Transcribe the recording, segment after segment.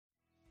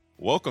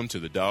Welcome to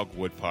the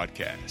Dogwood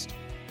Podcast,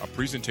 a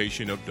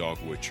presentation of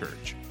Dogwood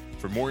Church.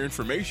 For more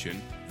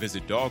information,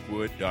 visit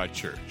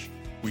dogwood.church.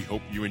 We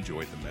hope you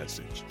enjoyed the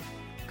message.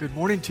 Good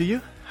morning to you.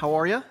 How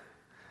are you?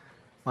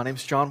 My name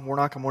is John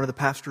Warnock. I'm one of the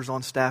pastors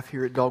on staff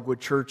here at Dogwood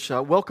Church.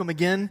 Welcome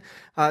again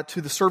to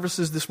the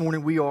services this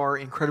morning. We are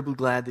incredibly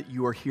glad that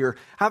you are here.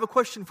 I have a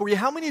question for you.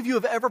 How many of you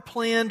have ever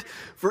planned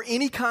for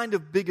any kind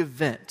of big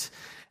event?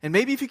 And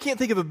maybe if you can't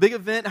think of a big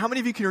event, how many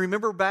of you can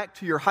remember back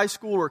to your high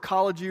school or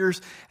college years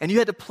and you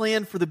had to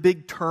plan for the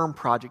big term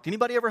project?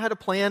 Anybody ever had to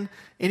plan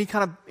any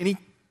kind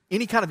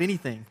of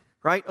anything,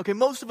 right? Okay,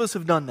 most of us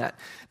have done that.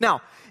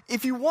 Now,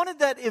 if you wanted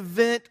that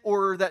event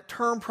or that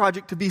term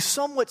project to be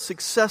somewhat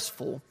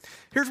successful,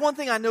 here's one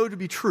thing I know to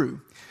be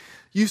true.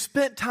 You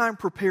spent time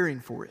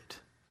preparing for it,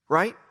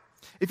 right?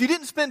 If you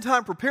didn't spend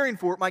time preparing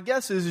for it, my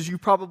guess is you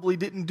probably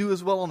didn't do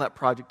as well on that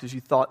project as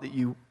you thought that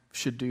you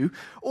should do,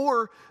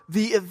 or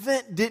the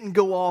event didn't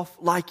go off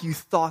like you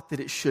thought that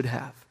it should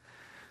have,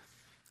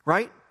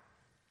 right?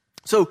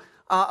 So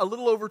a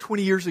little over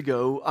 20 years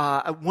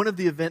ago, one of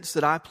the events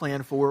that I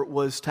planned for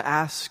was to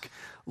ask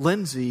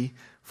Lindsay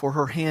for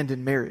her hand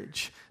in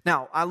marriage.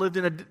 Now, I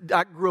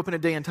grew up in a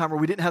day and time where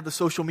we didn't have the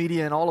social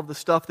media and all of the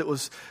stuff that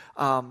was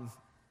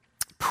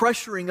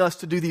pressuring us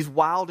to do these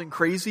wild and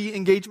crazy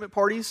engagement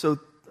parties, so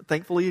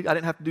thankfully I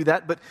didn't have to do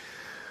that,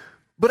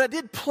 But I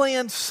did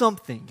plan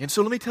something, and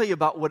so let me tell you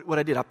about what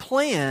I did. I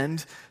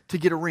planned to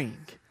get a ring,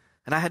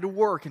 and I had to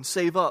work and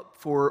save up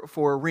for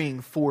a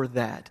ring for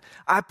that.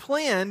 I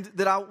planned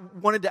that I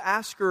wanted to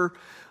ask her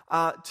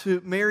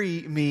to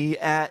marry me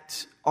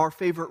at our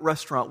favorite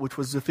restaurant, which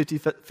was the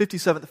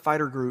 57th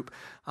Fighter Group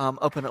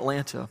up in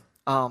Atlanta.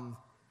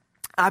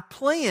 I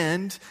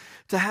planned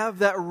to have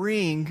that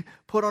ring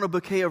put on a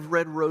bouquet of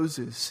red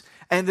roses,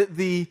 and that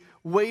the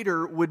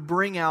waiter would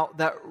bring out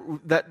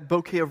that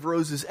bouquet of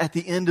roses at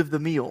the end of the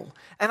meal.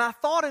 And I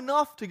thought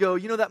enough to go,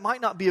 that might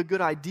not be a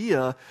good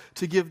idea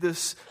to give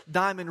this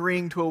diamond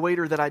ring to a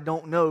waiter that I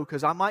don't know,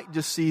 because I might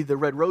just see the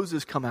red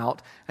roses come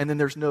out and then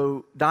there's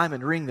no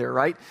diamond ring there,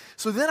 right?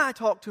 So then I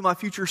talked to my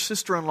future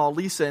sister-in-law,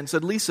 Lisa, and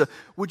said, Lisa,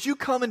 would you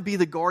come and be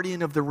the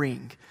guardian of the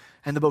ring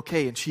and the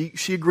bouquet? And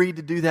she agreed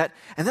to do that.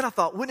 And then I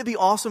thought, wouldn't it be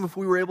awesome if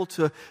we were able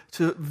to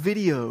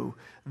video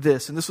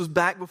this? And this was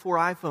back before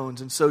iPhones.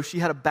 And so she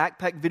had a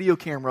backpack video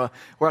camera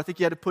where I think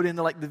you had to put in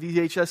the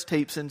VHS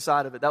tapes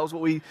inside of it. That was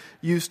what we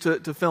used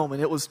to film.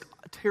 And it was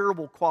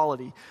terrible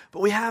quality.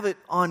 But we have it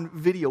on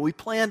video. We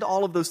planned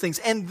all of those things.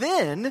 And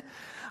then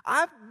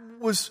I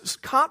was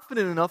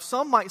confident enough,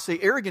 some might say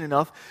arrogant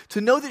enough, to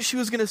know that she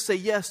was going to say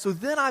yes. So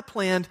then I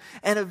planned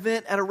an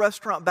event at a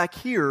restaurant back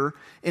here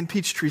in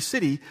Peachtree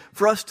City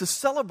for us to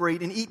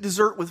celebrate and eat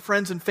dessert with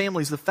friends and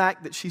families, the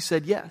fact that she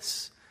said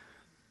yes.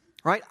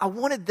 Right? I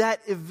wanted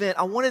that event,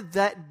 I wanted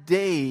that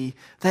day,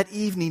 that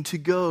evening to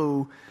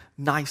go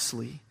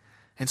nicely.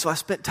 And so I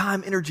spent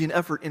time, energy, and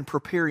effort in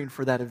preparing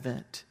for that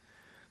event.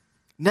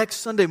 Next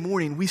Sunday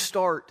morning, we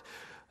start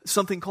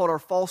something called our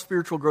Fall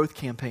Spiritual Growth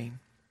Campaign,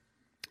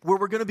 where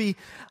we're going to be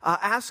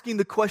asking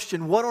the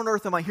question, what on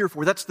earth am I here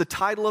for? That's the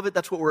title of it.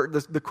 That's what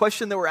the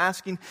question that we're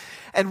asking.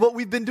 And what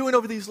we've been doing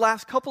over these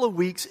last couple of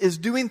weeks is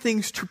doing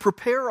things to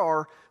prepare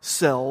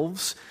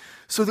ourselves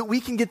so that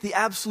we can get the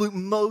absolute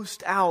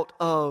most out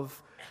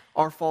of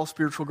our Fall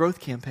Spiritual Growth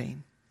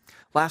Campaign.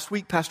 Last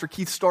week, Pastor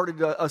Keith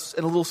started us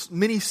in a little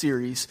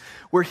mini-series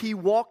where he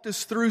walked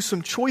us through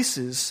some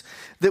choices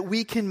that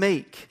we can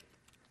make.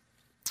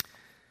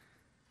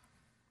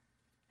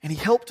 And he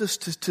helped us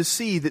to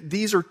see that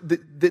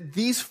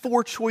these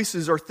four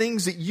choices are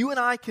things that you and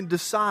I can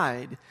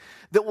decide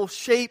that will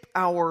shape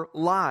our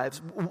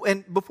lives.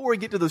 And before we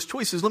get to those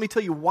choices, let me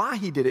tell you why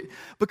he did it.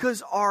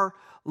 Because our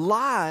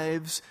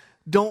lives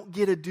don't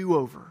get a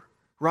do-over,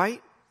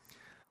 right?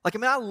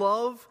 I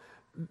love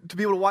to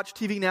be able to watch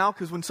TV now,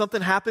 because when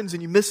something happens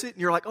and you miss it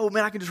and you're like, oh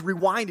man, I can just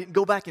rewind it and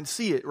go back and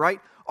see it,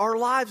 right? Our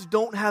lives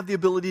don't have the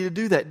ability to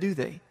do that, do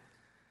they?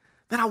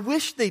 Man, I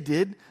wish they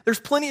did. There's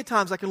plenty of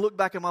times I can look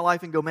back at my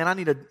life and go, man, I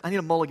need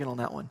a mulligan on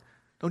that one.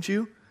 Don't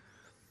you?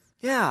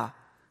 Yeah,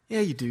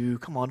 you do.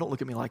 Come on, don't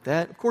look at me like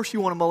that. Of course you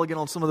want a mulligan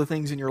on some of the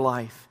things in your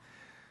life.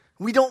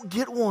 We don't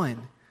get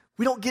one.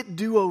 We don't get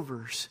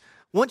do-overs.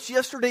 Once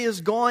yesterday is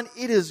gone,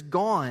 it is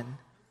gone.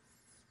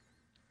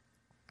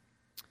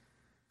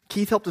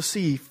 Keith helped us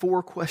see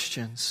four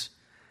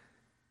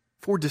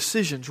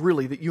decisions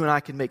really that you and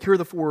I can make. Here are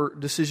the four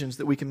decisions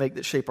that we can make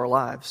that shape our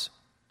lives.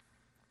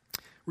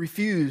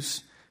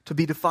 Refuse to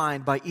be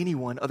defined by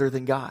anyone other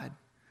than God.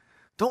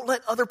 Don't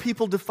let other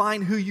people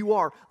define who you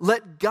are.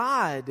 Let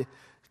God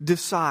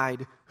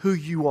decide who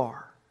you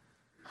are.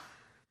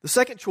 The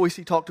second choice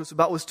he talked to us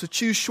about was to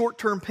choose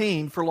short-term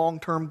pain for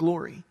long-term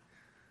glory.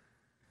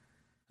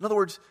 In other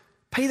words,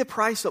 pay the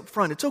price up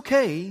front. It's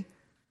okay.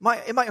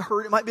 It might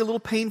hurt. It might be a little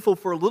painful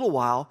for a little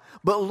while,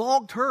 but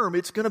long-term,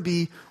 it's going to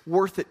be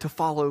worth it to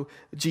follow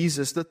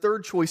Jesus. The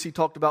third choice he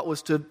talked about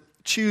was to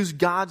choose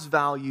God's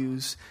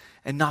values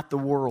and not the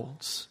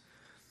world's.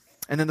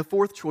 And then the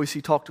fourth choice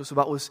he talked to us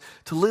about was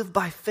to live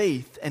by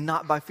faith and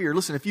not by fear.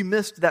 Listen, if you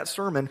missed that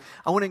sermon,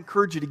 I want to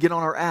encourage you to get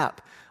on our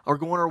app. or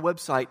go on our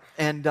website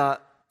and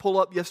pull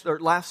up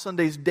last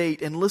Sunday's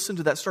date and listen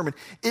to that sermon.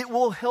 It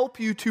will help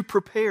you to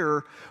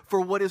prepare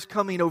for what is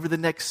coming over the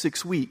next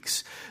 6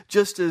 weeks,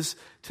 just as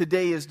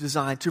today is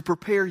designed to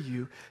prepare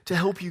you, to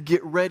help you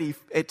get ready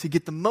to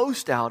get the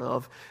most out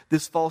of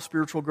this fall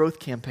spiritual growth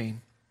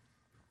campaign.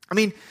 I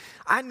mean,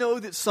 I know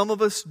that some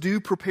of us do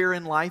prepare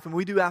in life, and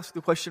we do ask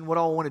the question, what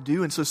do I want to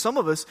do? And so some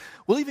of us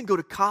will even go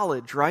to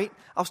college, right?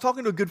 I was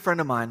talking to a good friend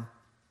of mine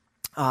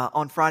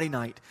on Friday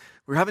night.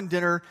 We were having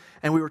dinner,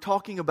 and we were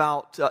talking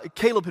about,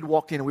 Caleb had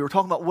walked in, and we were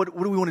talking about what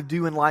do we want to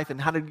do in life,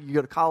 and how did you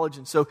go to college?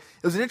 And so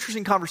it was an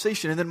interesting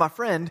conversation. And then my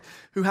friend,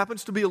 who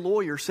happens to be a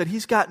lawyer, said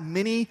he's got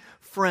many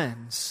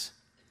friends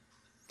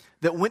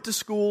that went to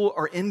school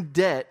are in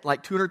debt,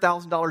 like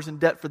 $200,000 in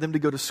debt for them to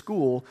go to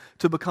school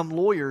to become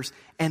lawyers,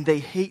 and they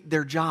hate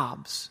their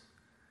jobs.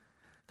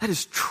 That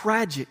is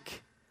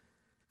tragic.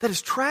 That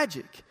is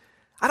tragic.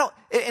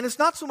 And it's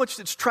not so much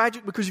that it's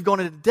tragic because you've gone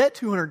into debt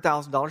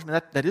 $200,000. I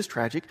mean, that is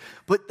tragic,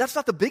 but that's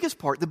not the biggest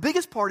part. The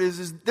biggest part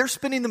is they're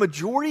spending the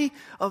majority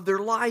of their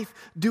life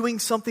doing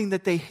something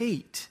that they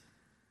hate.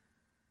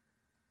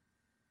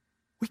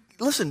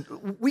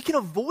 We can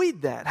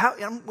avoid that.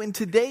 And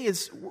today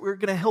we're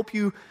going to help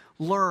you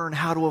learn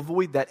how to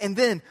avoid that. And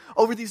then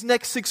over these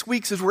next 6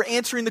 weeks, as we're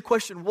answering the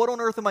question, what on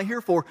earth am I here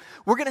for?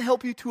 We're going to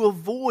help you to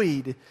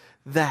avoid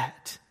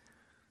that,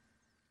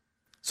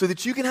 so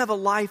that you can have a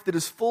life that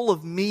is full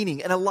of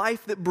meaning and a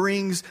life that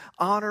brings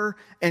honor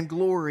and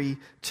glory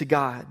to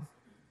God.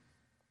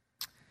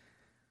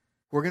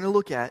 We're going to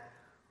look at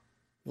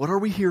what are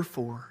we here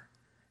for,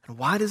 and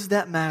why does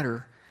that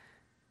matter,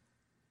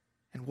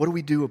 and what do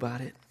we do about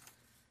it?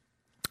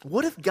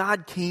 What if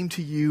God came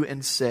to you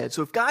and said,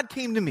 so if God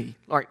came to me,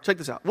 all right, check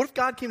this out. What if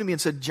God came to me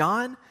and said,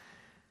 John,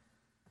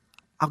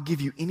 I'll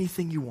give you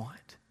anything you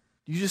want.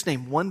 You just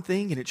name one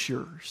thing and it's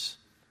yours.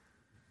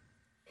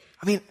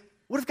 I mean,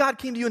 what if God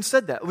came to you and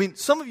said that? I mean,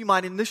 some of you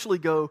might initially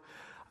go,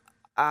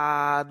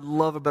 I'd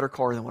love a better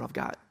car than what I've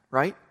got,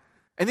 right?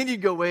 And then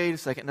you'd go, wait a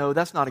second, no,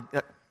 that's not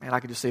man, I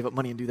could just save up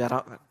money and do that.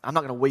 I'm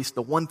not going to waste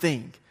the one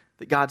thing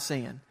that God's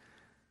saying,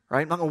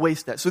 right? I'm not going to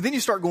waste that. So then you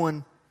start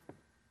going,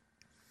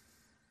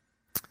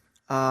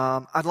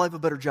 I'd love a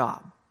better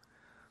job.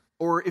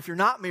 Or if you're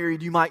not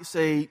married, you might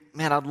say,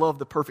 man, I'd love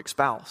the perfect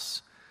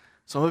spouse.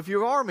 Some of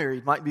you are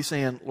married might be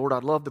saying, Lord,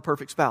 I'd love the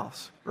perfect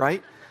spouse,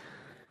 right?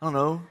 I don't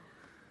know.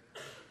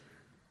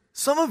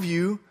 Some of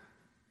you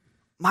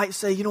might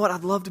say, you know what,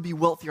 I'd love to be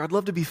wealthier. I'd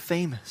love to be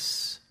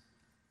famous.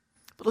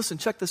 But listen,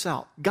 check this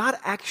out. God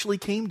actually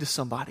came to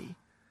somebody.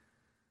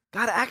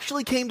 God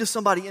actually came to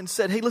somebody and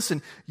said, hey,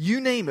 listen, you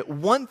name it,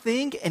 one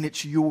thing and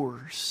it's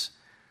yours.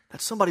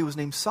 That somebody was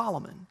named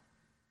Solomon.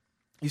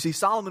 You see,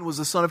 Solomon was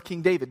the son of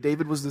King David.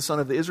 David was the son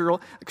of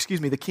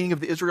the king of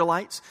the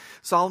Israelites.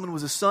 Solomon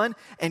was a son,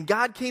 and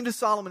God came to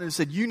Solomon and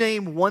said, you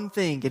name one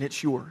thing and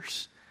it's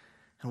yours.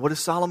 And what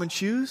does Solomon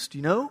choose? Do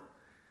you know?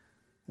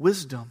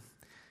 Wisdom.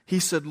 He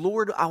said,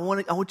 Lord, I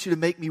want you to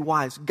make me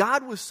wise.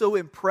 God was so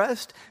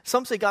impressed.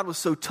 Some say God was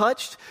so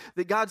touched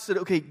that God said,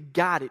 okay,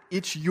 got it.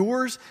 It's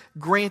yours,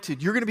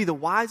 granted. You're going to be the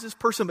wisest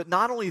person, but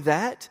not only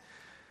that,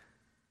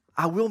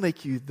 I will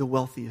make you the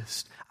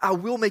wealthiest. I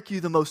will make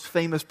you the most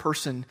famous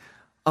person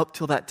up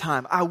till that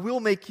time. I will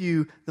make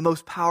you the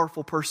most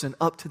powerful person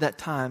up to that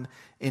time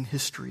in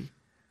history.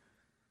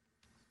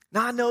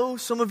 Now, I know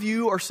some of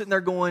you are sitting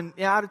there going,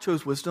 yeah, I'd have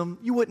chose wisdom.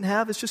 You wouldn't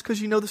have. It's just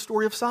because you know the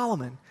story of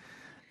Solomon.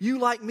 You,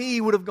 like me,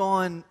 would have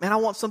gone, man, I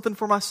want something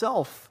for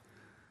myself.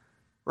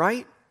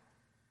 Right?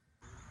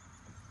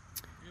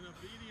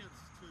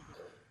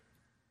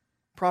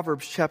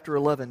 Proverbs chapter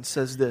 11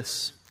 says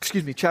this.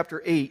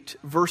 Chapter 8,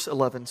 verse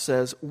 11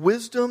 says,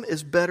 wisdom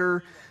is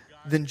better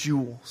than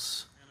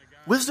jewels.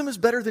 Wisdom is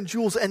better than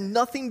jewels, and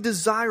nothing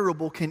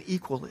desirable can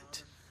equal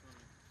it.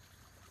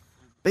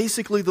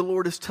 Basically, the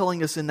Lord is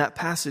telling us in that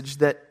passage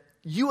that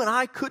you and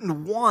I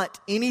couldn't want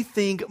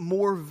anything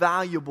more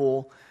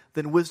valuable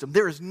than wisdom.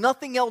 There is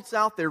nothing else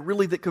out there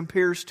really that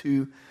compares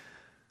to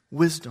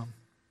wisdom.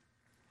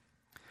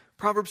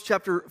 Proverbs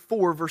chapter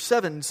 4, verse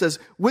 7 says,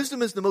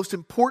 wisdom is the most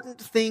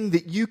important thing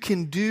that you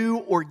can do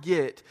or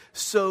get,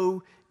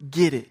 so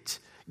get it.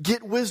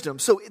 Get wisdom.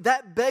 So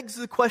that begs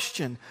the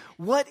question,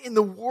 what in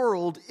the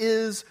world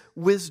is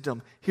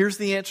wisdom? Here's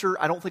the answer.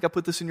 I don't think I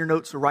put this in your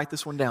notes, so write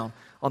this one down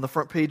on the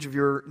front page of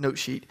your note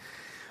sheet.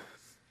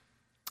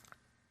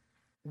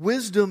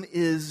 Wisdom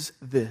is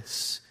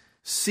this: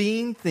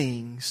 seeing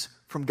things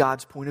from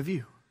God's point of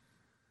view.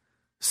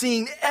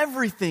 Seeing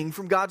everything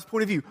from God's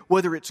point of view,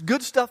 whether it's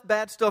good stuff,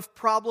 bad stuff,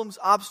 problems,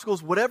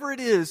 obstacles, whatever it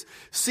is,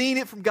 seeing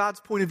it from God's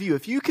point of view.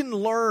 If you can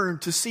learn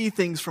to see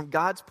things from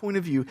God's point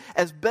of view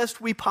as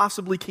best we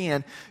possibly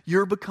can,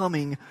 you're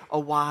becoming a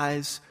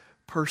wise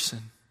person.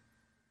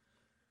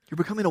 You're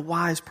becoming a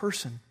wise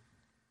person.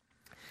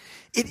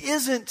 It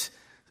isn't,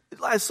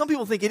 as some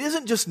people think, it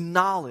isn't just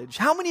knowledge.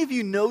 How many of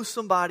you know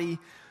somebody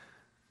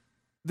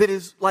that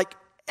is like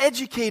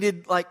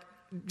educated, like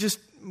just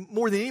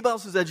more than anybody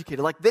else is educated?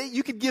 Like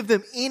you could give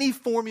them any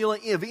formula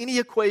of any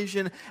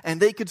equation and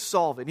they could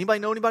solve it. Anybody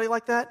know anybody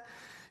like that?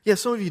 Yeah,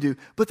 some of you do.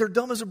 But they're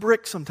dumb as a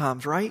brick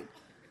sometimes, right?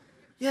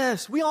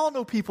 Yes, we all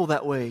know people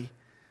that way.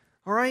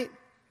 All right?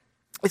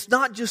 It's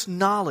not just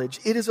knowledge.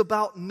 It is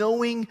about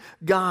knowing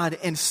God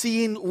and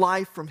seeing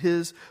life from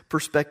His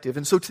perspective.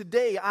 And so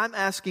today I'm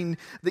asking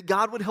that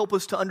God would help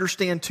us to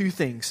understand two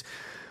things.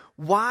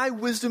 Why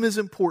wisdom is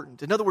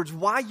important. In other words,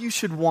 why you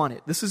should want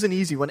it. This is an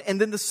easy one. And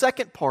then the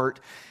second part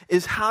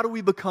is how do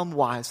we become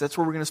wise? That's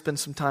where we're going to spend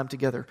some time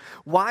together.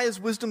 Why is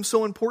wisdom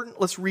so important?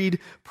 Let's read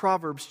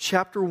Proverbs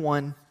chapter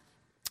 1,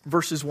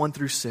 verses 1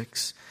 through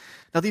 6.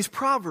 Now these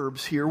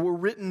Proverbs here were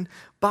written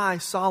by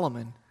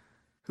Solomon,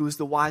 who is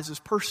the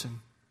wisest person.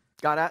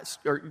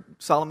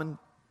 Solomon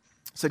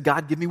said,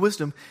 God, give me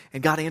wisdom.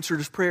 And God answered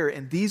his prayer.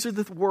 And these are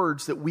the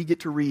words that we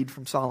get to read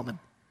from Solomon.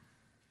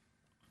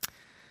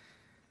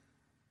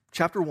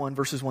 Chapter 1,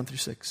 verses 1 through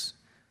 6.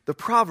 The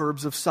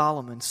Proverbs of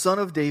Solomon, son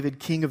of David,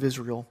 king of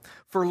Israel,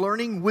 for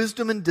learning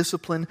wisdom and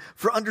discipline,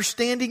 for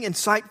understanding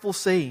insightful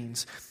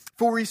sayings,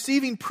 for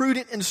receiving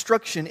prudent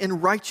instruction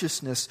in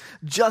righteousness,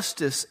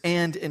 justice,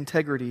 and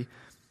integrity,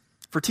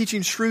 for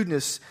teaching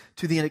shrewdness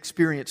to the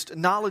inexperienced,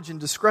 knowledge and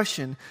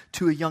discretion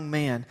to a young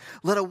man.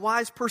 Let a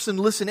wise person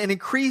listen and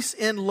increase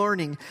in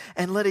learning,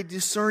 and let a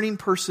discerning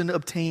person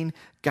obtain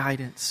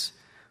guidance.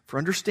 For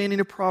understanding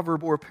a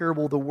proverb or a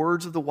parable, the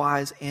words of the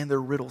wise and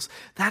their riddles.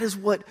 That is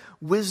what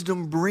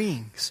wisdom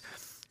brings.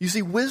 You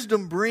see,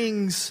 wisdom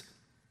brings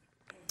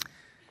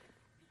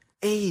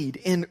aid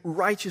in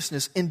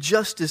righteousness, in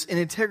justice, in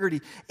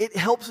integrity. It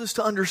helps us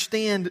to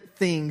understand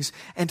things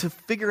and to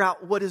figure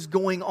out what is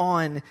going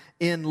on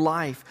in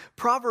life.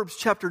 Proverbs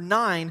chapter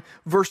 9,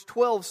 verse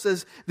 12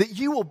 says that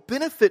you will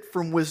benefit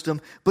from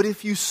wisdom, but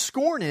if you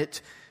scorn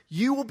it,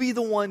 you will be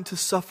the one to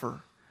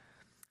suffer.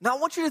 Now, I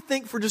want you to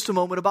think for just a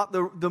moment about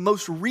the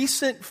most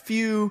recent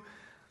few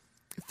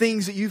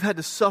things that you've had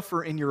to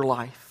suffer in your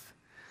life.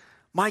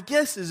 My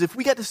guess is if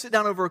we got to sit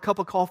down over a cup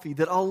of coffee,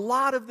 that a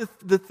lot of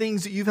the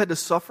things that you've had to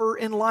suffer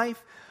in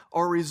life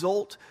are a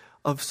result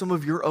of some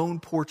of your own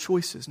poor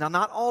choices. Now,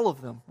 not all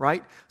of them,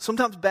 right?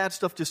 Sometimes bad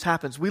stuff just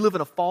happens. We live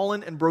in a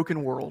fallen and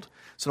broken world.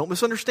 So don't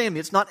misunderstand me.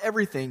 It's not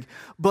everything.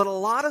 But a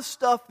lot of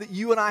stuff that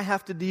you and I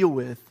have to deal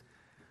with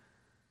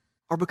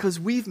are because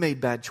we've made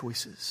bad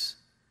choices.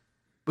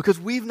 Because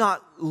we've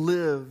not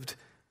lived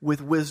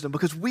with wisdom.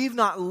 Because we've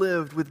not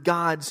lived with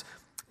God's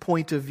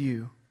point of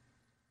view.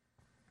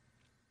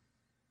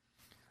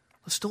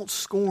 Let's don't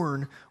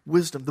scorn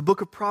wisdom. The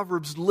book of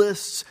Proverbs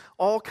lists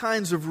all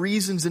kinds of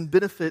reasons and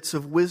benefits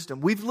of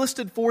wisdom. We've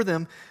listed for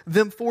them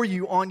for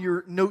you on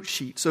your note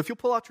sheet. So if you'll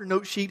pull out your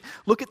note sheet,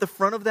 look at the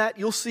front of that,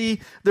 you'll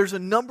see there's a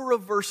number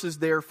of verses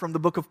there from the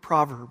book of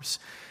Proverbs.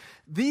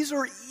 These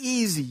are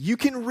easy. You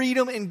can read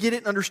them and get it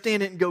and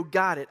understand it and go,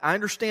 got it. I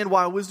understand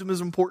why wisdom is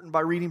important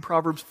by reading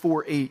Proverbs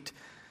 4:8.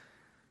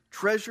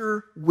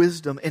 Treasure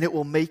wisdom and it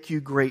will make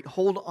you great.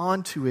 Hold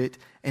on to it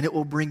and it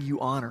will bring you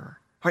honor.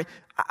 All right,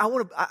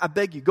 I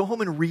beg you, go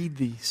home and read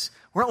these.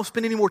 We're not going to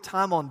spend any more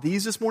time on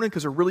these this morning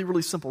because they're really,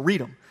 really simple. Read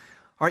them.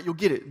 All right, you'll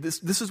get it.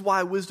 This is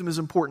why wisdom is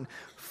important.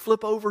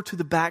 Flip over to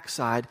the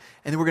backside,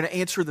 and then we're going to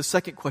answer the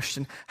second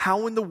question.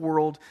 How in the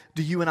world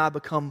do you and I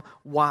become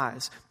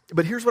wise?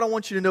 But here's what I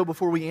want you to know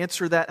before we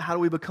answer that, how do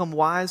we become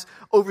wise?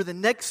 Over the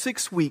next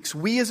 6 weeks,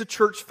 we as a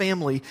church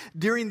family,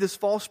 during this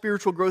fall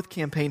spiritual growth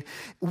campaign,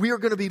 we are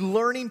going to be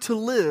learning to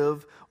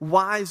live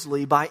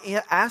wisely by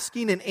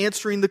asking and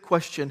answering the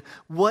question,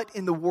 what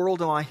in the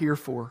world am I here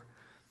for?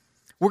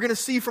 We're going to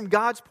see from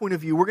God's point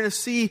of view. We're going to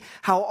see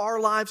how our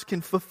lives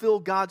can fulfill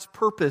God's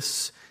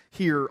purpose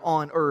here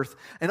on earth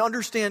and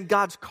understand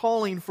God's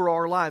calling for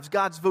our lives,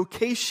 God's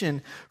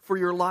vocation for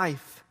your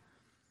life.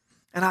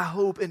 And I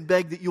hope and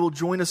beg that you will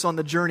join us on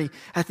the journey.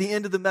 At the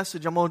end of the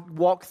message, I'm going to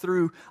walk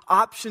through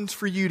options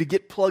for you to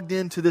get plugged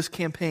into this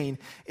campaign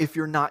if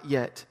you're not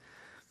yet.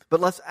 But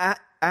let's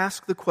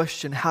ask the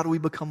question, how do we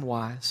become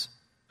wise?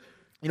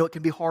 You know, it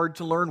can be hard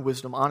to learn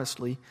wisdom,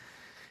 honestly.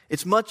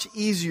 It's much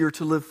easier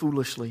to live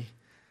foolishly.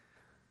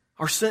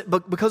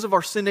 But because of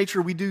our sin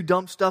nature, we do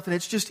dumb stuff, and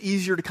it's just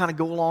easier to kind of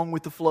go along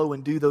with the flow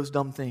and do those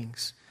dumb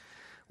things.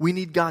 We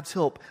need God's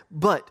help.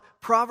 But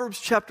Proverbs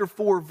chapter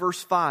 4,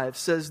 verse 5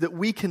 says that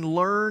we can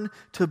learn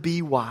to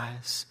be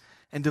wise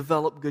and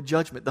develop good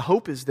judgment. The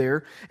hope is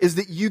there is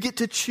that you get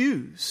to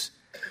choose.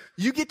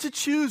 You get to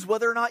choose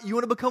whether or not you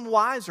want to become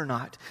wise or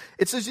not.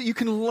 It says that you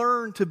can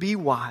learn to be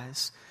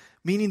wise,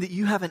 meaning that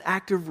you have an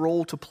active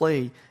role to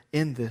play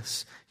in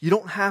this. You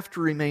don't have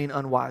to remain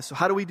unwise. So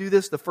how do we do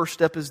this? The first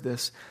step is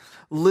this.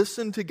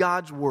 Listen to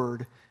God's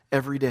word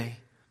every day.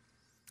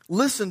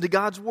 Listen to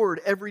God's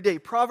word every day.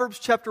 Proverbs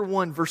chapter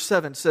 1 verse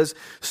 7 says,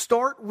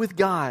 start with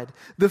God.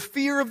 The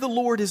fear of the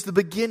Lord is the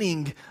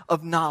beginning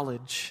of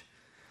knowledge.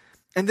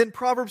 And then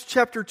Proverbs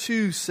chapter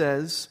 2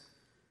 says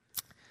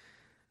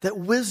that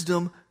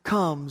wisdom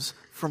comes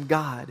from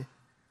God.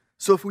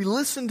 So if we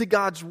listen to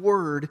God's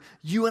word,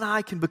 you and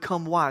I can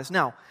become wise.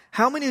 Now,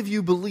 how many of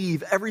you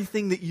believe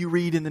everything that you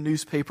read in the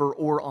newspaper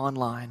or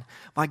online?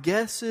 My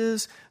guess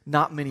is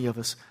not many of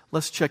us.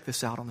 Let's check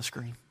this out on the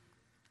screen.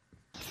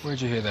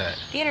 Where'd you hear that?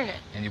 The internet.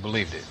 And you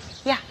believed it?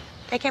 Yeah.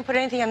 They can't put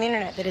anything on the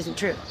internet that isn't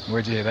true.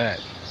 Where'd you hear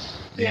that?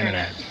 The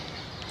internet.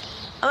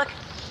 Oh, look.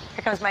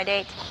 Here comes my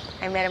date.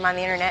 I met him on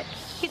the internet.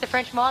 He's a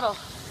French model.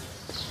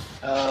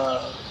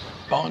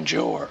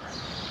 Bonjour.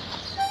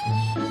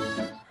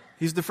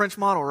 He's the French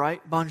model,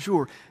 right?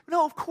 Bonjour.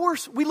 No, of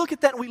course, we look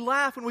at that and we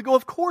laugh and we go,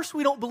 of course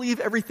we don't believe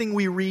everything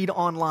we read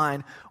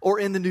online or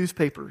in the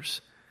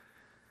newspapers.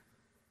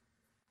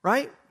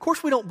 Right? Of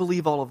course we don't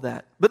believe all of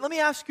that. But let me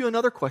ask you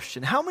another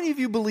question. How many of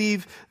you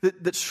believe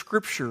that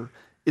Scripture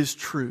is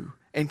true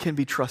and can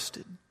be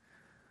trusted?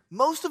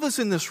 Most of us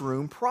in this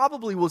room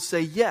probably will say,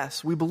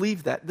 yes, we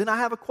believe that. Then I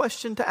have a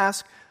question to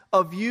ask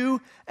of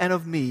you and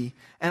of me,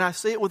 and I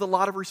say it with a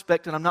lot of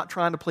respect, and I'm not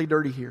trying to play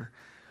dirty here.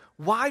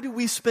 Why do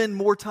we spend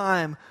more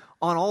time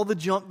on all the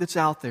junk that's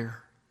out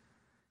there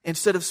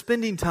instead of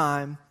spending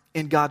time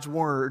in God's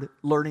Word,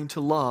 learning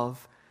to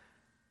love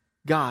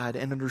God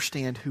and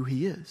understand who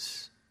He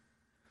is?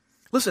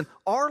 Listen,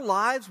 our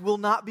lives will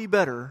not be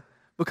better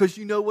because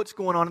you know what's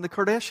going on in the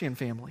Kardashian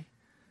family.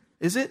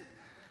 Is it?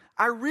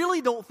 I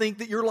really don't think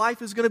that your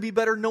life is going to be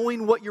better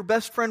knowing what your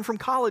best friend from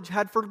college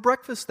had for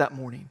breakfast that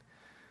morning.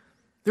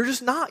 They're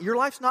just not. Your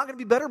life's not going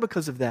to be better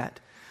because of that.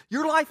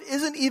 Your life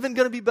isn't even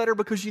going to be better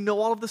because you know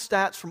all of the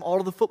stats from all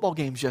of the football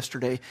games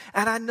yesterday.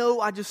 And I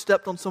know I just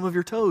stepped on some of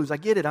your toes. I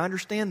get it. I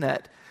understand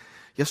that.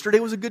 Yesterday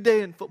was a good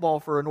day in football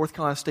for a North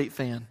Carolina State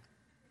fan.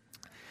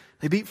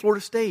 They beat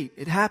Florida State.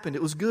 It happened.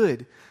 It was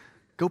good.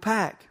 Go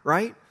Pack,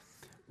 right?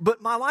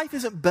 But my life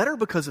isn't better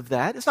because of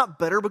that. It's not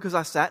better because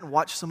I sat and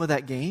watched some of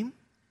that game.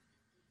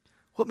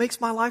 What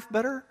makes my life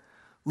better?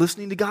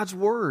 Listening to God's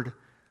Word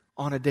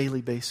on a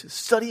daily basis.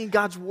 Studying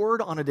God's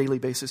Word on a daily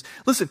basis.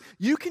 Listen,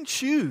 you can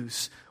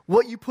choose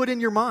what you put in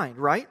your mind,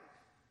 right?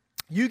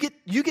 You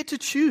get to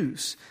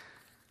choose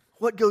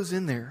what goes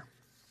in there.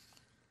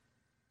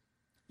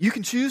 You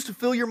can choose to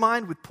fill your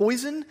mind with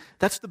poison.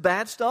 That's the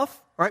bad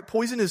stuff, right?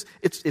 Poison is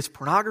it's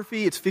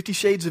pornography, it's 50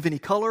 Shades of any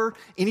color,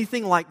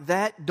 anything like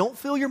that. Don't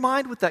fill your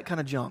mind with that kind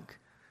of junk.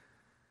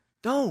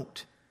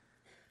 Don't.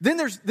 Then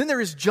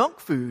there is junk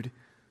food,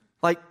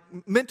 like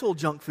mental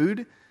junk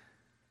food.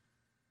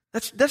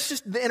 That's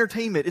just the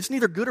entertainment. It's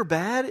neither good or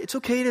bad. It's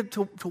okay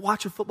to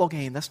watch a football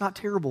game. That's not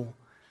terrible.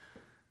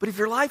 But if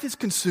your life is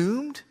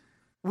consumed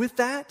with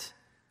that,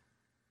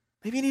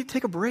 maybe you need to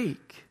take a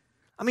break.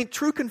 I mean,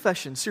 true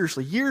confession,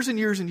 seriously, years and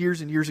years and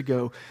years and years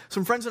ago,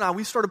 some friends and I,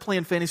 we started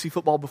playing fantasy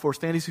football before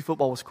fantasy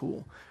football was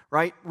cool,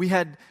 right?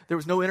 There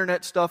was no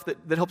internet stuff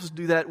that helps us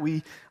do that.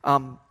 We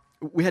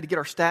had to get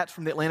our stats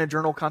from the Atlanta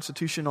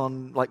Journal-Constitution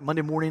on like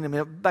Monday morning. I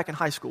mean, back in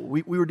high school,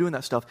 we were doing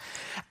that stuff.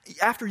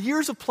 After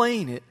years of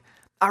playing it,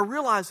 I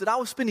realized that I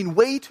was spending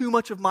way too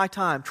much of my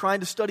time trying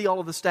to study all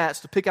of the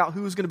stats to pick out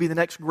who was going to be the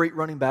next great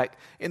running back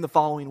in the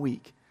following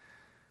week.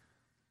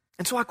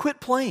 And so I quit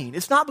playing.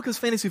 It's not because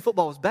fantasy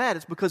football was bad.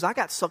 It's because I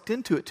got sucked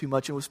into it too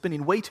much and was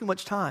spending way too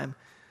much time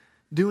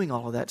doing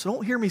all of that. So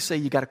don't hear me say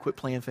you got to quit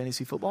playing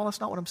fantasy football. That's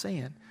not what I'm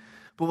saying.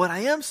 But what I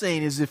am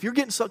saying is if you're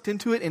getting sucked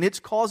into it and it's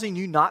causing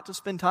you not to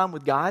spend time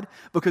with God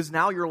because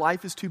now your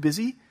life is too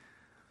busy,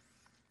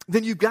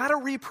 then you've got to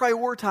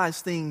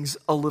reprioritize things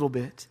a little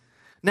bit.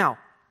 Now,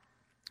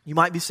 you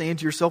might be saying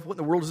to yourself, what in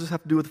the world does this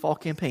have to do with the fall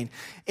campaign?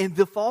 In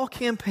the fall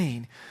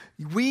campaign,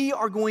 we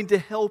are going to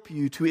help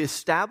you to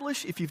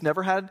establish, if you've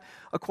never had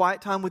a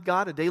quiet time with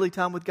God, a daily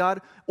time with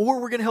God,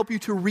 or we're going to help you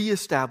to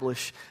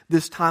reestablish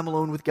this time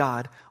alone with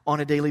God on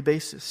a daily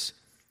basis.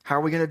 How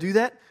are we going to do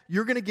that?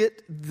 You're going to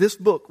get this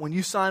book when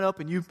you sign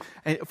up and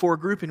for a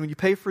group, and when you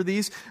pay for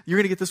these,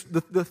 you're going to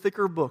get the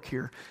thicker book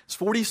here. It's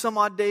 40 some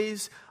odd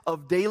days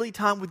of daily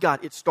time with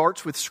God. It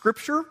starts with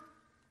Scripture.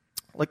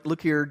 Like,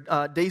 look here,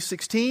 day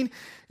 16,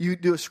 you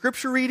do a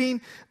scripture reading,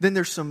 then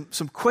there's some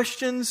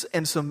questions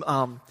and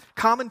some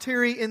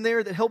commentary in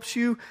there that helps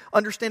you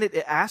understand it.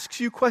 It asks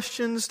you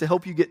questions to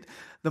help you get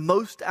the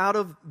most out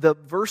of the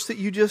verse that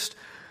you just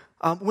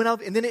went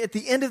out. And then at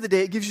the end of the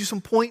day, it gives you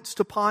some points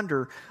to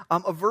ponder,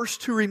 a verse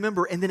to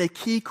remember, and then a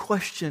key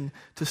question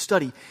to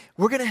study.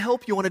 We're going to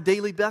help you on a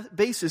daily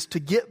basis to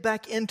get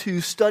back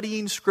into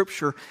studying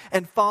Scripture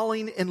and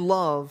falling in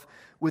love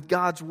with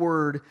God's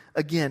Word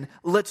again.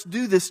 Let's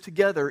do this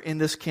together in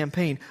this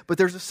campaign. But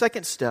there's a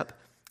second step,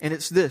 and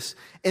it's this.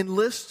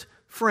 Enlist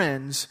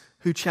friends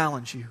who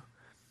challenge you.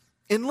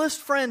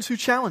 Enlist friends who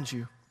challenge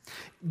you.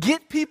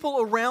 Get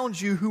people around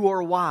you who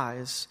are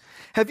wise.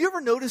 Have you ever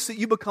noticed that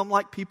you become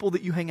like people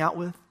that you hang out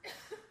with?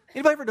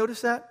 Anybody ever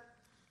notice that?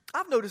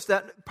 I've noticed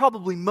that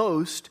probably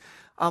most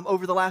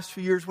over the last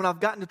few years when I've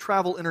gotten to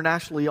travel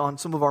internationally on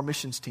some of our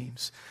missions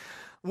teams.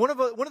 One of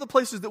the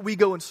places that we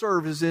go and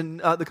serve is in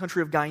the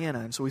country of Guyana.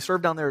 And so we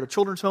serve down there at a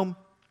children's home.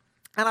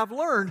 And I've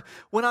learned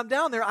when I'm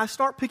down there, I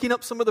start picking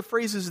up some of the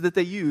phrases that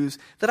they use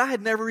that I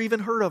had never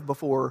even heard of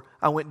before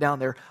I went down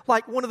there.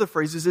 Like one of the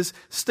phrases is,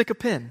 stick a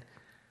pin.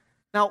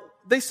 Now,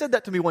 they said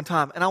that to me one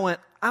time, and I went,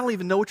 I don't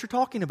even know what you're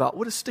talking about.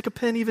 What does stick a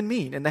pin even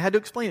mean? And they had to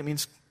explain it. It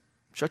means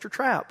shut your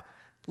trap.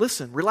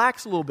 Listen,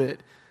 relax a little bit.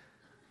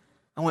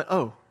 I went,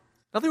 oh.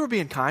 Now, they were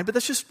being kind, but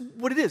that's just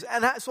what it is.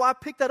 And so I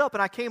picked that up,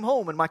 and I came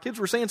home, and my kids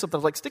were saying something. I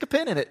was like, stick a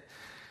pin in it.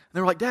 And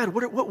they were like, Dad,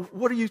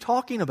 what are you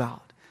talking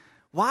about?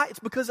 Why? It's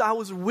because I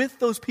was with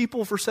those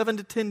people for 7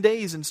 to 10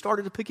 days and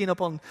started picking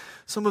up on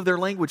some of their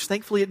language.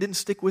 Thankfully, it didn't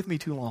stick with me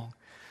too long,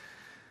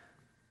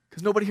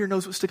 because nobody here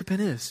knows what stick a pin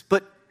is.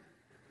 But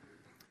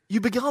you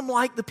become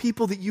like the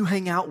people that you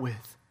hang out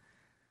with.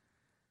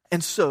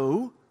 And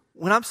so,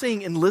 when I'm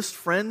saying enlist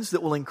friends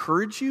that will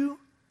encourage you,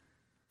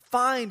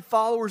 find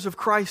followers of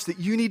Christ that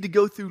you need to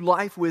go through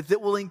life with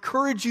that will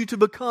encourage you to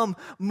become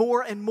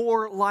more and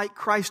more like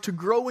Christ, to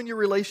grow in your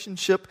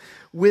relationship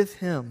with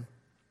Him.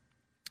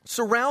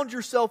 Surround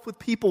yourself with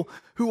people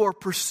who are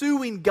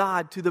pursuing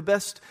God to the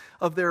best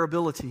of their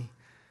ability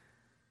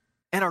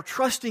and are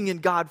trusting in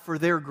God for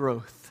their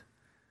growth,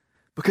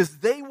 because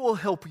they will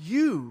help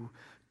you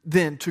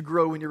then to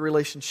grow in your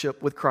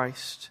relationship with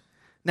Christ.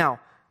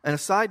 Now, and a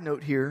side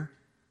note here,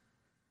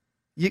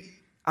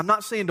 I'm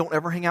not saying don't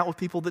ever hang out with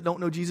people that don't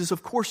know Jesus.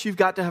 Of course, you've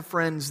got to have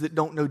friends that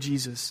don't know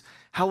Jesus.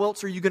 How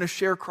else are you going to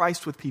share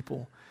Christ with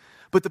people?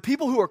 But the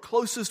people who are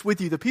closest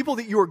with you, the people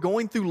that you are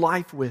going through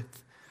life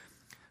with,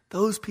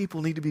 those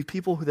people need to be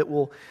people that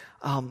will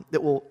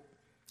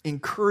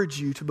encourage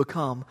you to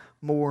become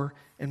more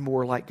and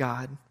more like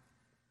God.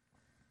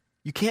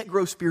 You can't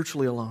grow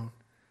spiritually alone.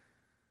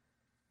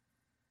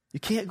 You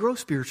can't grow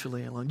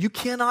spiritually alone. You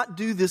cannot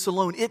do this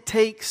alone. It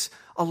takes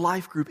a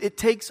life group. It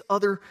takes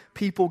other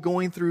people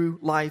going through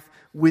life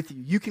with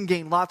you. You can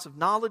gain lots of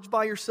knowledge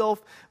by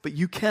yourself, but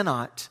you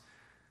cannot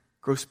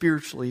grow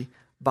spiritually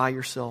by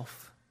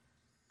yourself.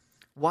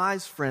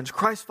 Wise friends,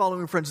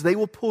 Christ-following friends, they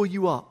will pull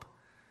you up.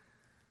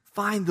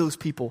 Find those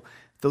people.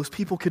 Those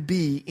people could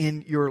be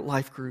in your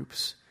life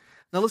groups.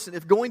 Now listen,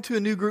 if going to a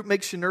new group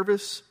makes you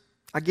nervous,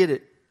 I get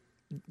it.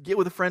 Get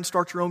with a friend,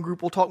 start your own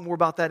group. We'll talk more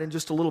about that in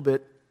just a little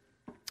bit.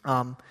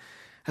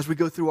 As we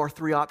go through our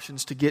 3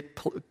 options to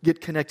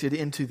get connected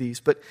into these.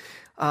 But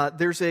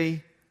there's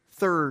a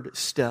third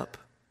step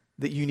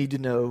that you need to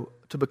know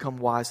to become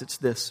wise. It's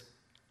this: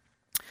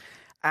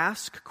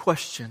 ask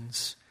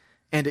questions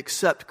and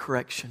accept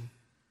correction.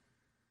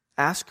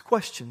 Ask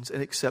questions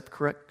and accept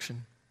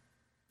correction.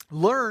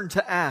 Learn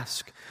to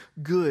ask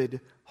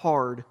good,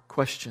 hard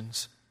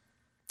questions.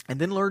 And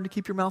then learn to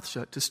keep your mouth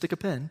shut, to stick a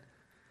pin,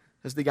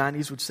 as the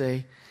Guyanese would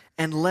say,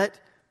 and let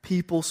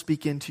people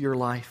speak into your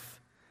life.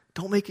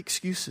 Don't make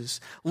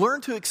excuses.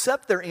 Learn to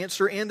accept their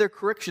answer and their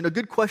correction. A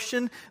good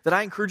question that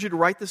I encourage you to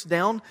write this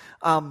down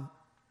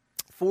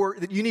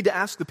that you need to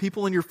ask the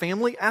people in your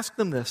family. Ask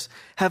them this: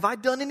 have I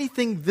done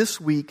anything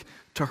this week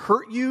to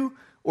hurt you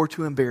or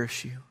to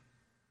embarrass you?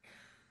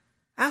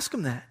 Ask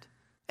them that.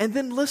 And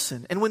then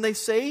listen. And when they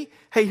say,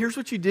 hey, here's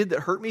what you did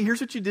that hurt me,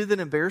 here's what you did that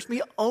embarrassed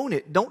me, own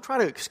it. Don't try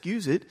to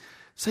excuse it.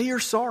 Say you're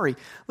sorry.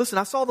 Listen,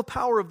 I saw the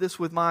power of this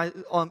with my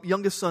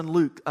youngest son,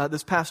 Luke,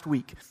 this past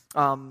week.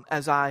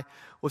 As I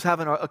was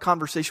having a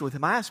conversation with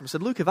him, I asked him, I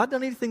said, Luke, have I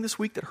done anything this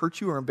week that hurt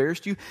you or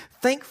embarrassed you?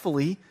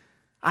 Thankfully,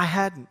 I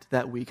hadn't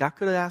that week. I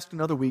could have asked in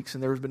other weeks,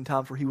 and there has been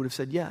times where he would have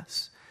said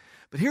yes.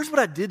 But here's what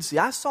I did see.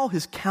 I saw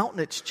his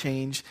countenance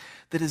change,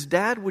 that his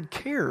dad would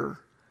care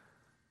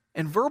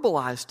and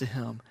verbalize to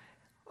him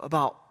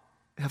about,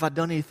 have I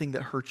done anything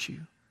that hurt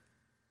you?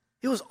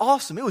 It was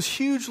awesome. It was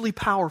hugely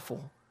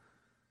powerful.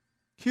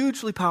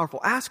 Hugely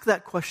powerful. Ask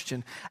that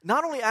question.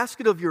 Not only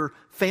ask it of your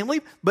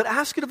family, but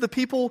ask it of the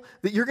people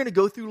that you're going to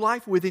go through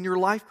life with in your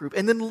life group.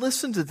 And then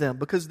listen to them,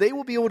 because they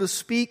will be able to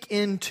speak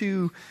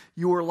into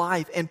your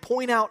life and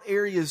point out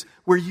areas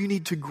where you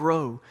need to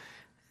grow.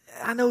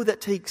 I know that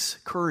takes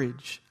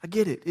courage. I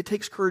get it. It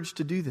takes courage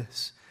to do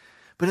this.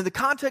 But in the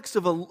context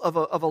of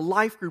a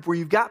life group where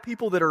you've got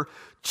people that are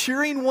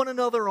cheering one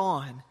another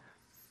on,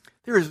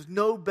 there is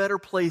no better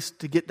place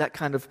to get that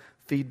kind of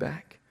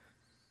feedback.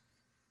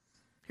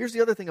 Here's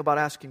the other thing about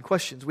asking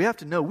questions. We have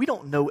to know we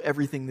don't know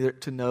everything there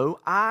to know.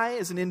 I,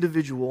 as an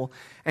individual,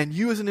 and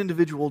you as an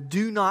individual,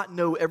 do not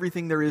know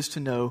everything there is to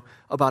know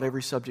about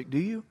every subject, do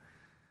you?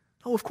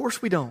 No, of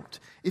course we don't.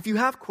 If you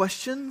have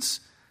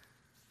questions,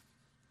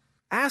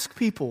 ask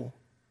people.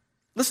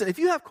 Listen, if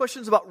you have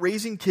questions about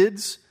raising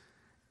kids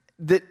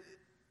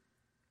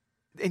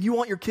and you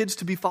want your kids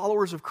to be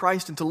followers of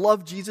Christ and to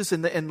love Jesus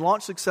and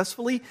launch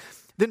successfully,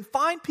 then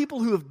find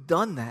people who have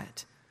done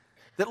that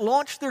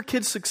launched their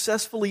kids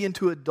successfully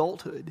into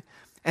adulthood,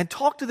 and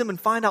talk to them and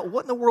find out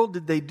what in the world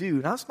did they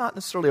do. Now, it's not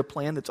necessarily a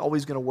plan that's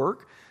always going to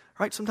work,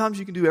 right? Sometimes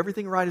you can do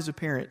everything right as a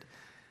parent,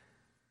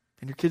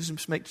 and your kids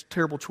just make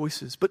terrible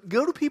choices. But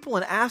go to people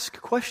and ask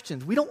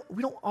questions. We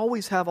don't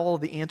always have all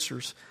of the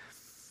answers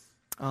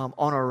on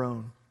our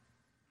own.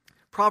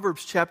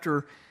 Proverbs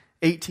chapter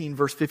 18,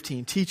 verse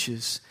 15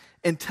 teaches,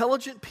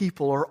 intelligent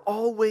people are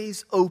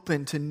always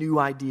open to new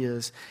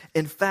ideas.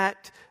 In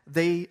fact,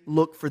 they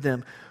look for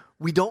them.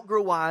 We don't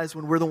grow wise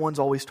when we're the ones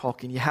always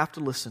talking. You have to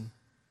listen.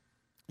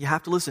 You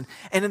have to listen.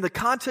 And in the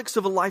context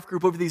of a life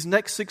group over these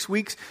next 6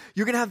 weeks,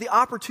 you're going to have the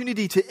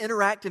opportunity to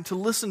interact and to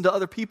listen to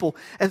other people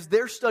as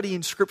they're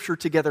studying Scripture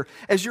together,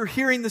 as you're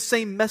hearing the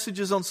same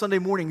messages on Sunday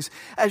mornings,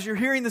 as you're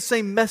hearing the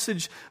same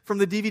message from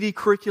the DVD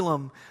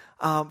curriculum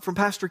from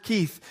Pastor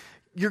Keith.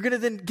 You're going to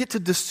then get to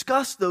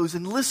discuss those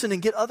and listen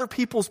and get other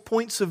people's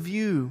points of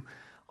view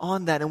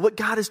on that and what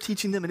God is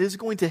teaching them. It is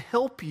going to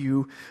help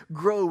you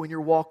grow in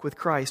your walk with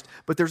Christ.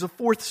 But there's a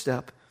fourth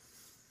step.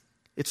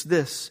 It's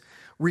this.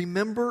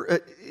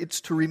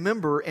 It's to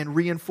remember and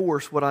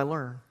reinforce what I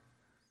learn.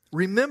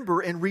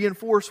 Remember and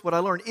reinforce what I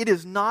learned. It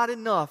is not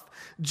enough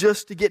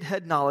just to get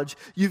head knowledge.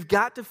 You've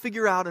got to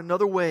figure out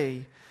another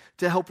way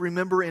to help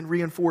remember and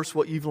reinforce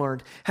what you've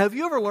learned. Have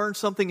you ever learned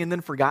something and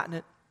then forgotten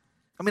it?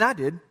 I mean, I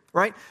did,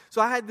 right?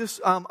 So I had this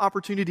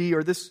opportunity,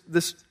 or this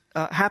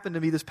happened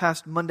to me this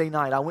past Monday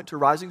night. I went to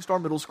Rising Star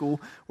Middle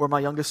School, where my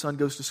youngest son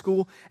goes to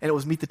school, and it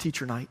was Meet the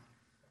Teacher night.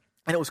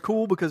 And it was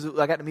cool because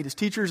I got to meet his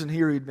teachers and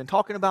hear what he'd been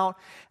talking about.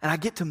 And I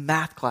get to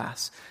math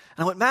class.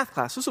 And I went, math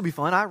class, this will be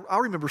fun. I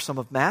remember some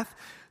of math.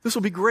 This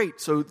will be great.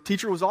 So the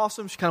teacher was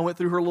awesome. She kind of went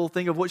through her little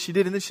thing of what she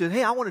did. And then she said,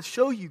 hey, I want to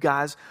show you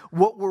guys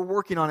what we're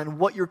working on and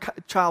what your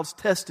child's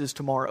test is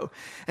tomorrow.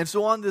 And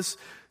so on this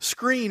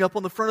screen up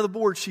on the front of the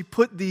board, she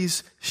put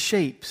these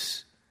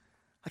shapes.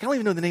 Like, I don't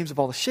even know the names of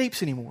all the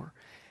shapes anymore.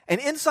 And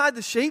inside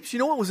the shapes, you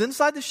know what was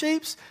inside the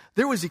shapes?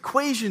 There was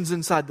equations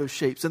inside those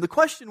shapes. And the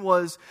question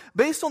was,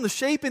 based on the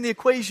shape and the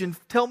equation,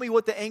 tell me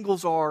what the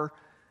angles are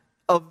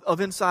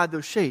of inside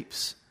those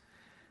shapes.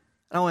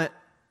 And I went,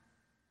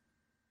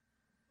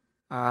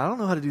 I don't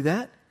know how to do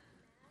that.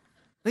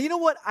 Now, you know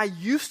what? I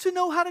used to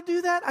know how to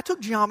do that. I took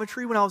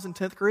geometry when I was in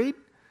 10th grade.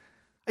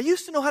 I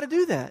used to know how to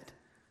do that.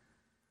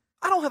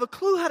 I don't have a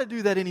clue how to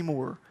do that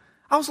anymore.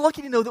 I was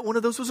lucky to know that one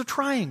of those was a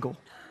triangle.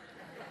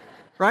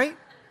 Right?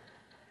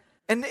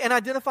 And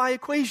identify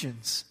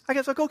equations. I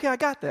guess, like, okay, I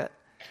got that.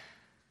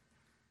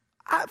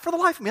 For the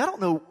life of me, I don't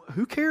know.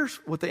 Who cares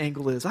what the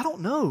angle is? I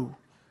don't know.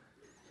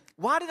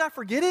 Why did I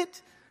forget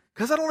it?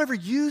 Because I don't ever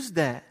use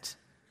that.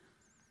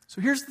 So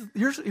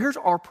here's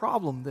our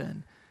problem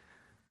then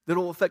that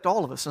will affect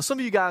all of us. Now, some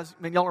of you guys,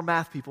 man, y'all are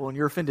math people and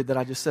you're offended that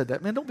I just said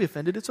that. Man, don't be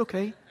offended. It's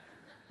okay.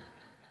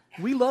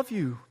 We love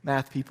you,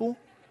 math people,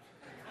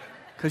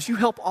 because you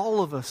help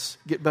all of us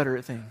get better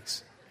at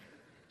things.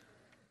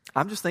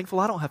 I'm just thankful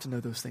I don't have to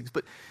know those things.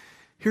 But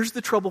here's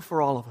the trouble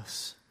for all of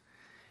us.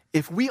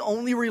 If we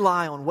only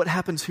rely on what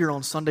happens here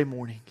on Sunday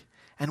morning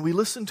and we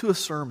listen to a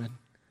sermon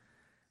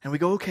and we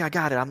go, okay, I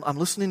got it. I'm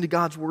listening to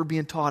God's word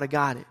being taught. I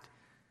got it.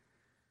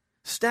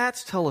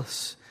 Stats tell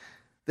us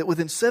that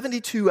within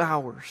 72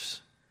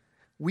 hours,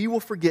 we will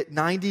forget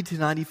 90 to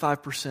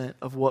 95%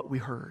 of what we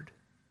heard.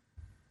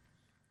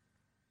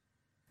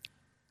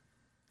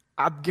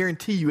 I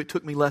guarantee you it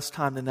took me less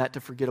time than that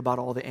to forget about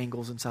all the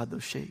angles inside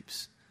those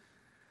shapes.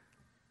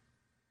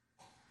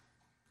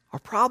 Our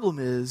problem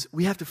is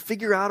we have to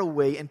figure out a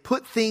way and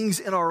put things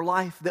in our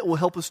life that will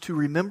help us to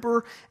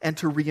remember and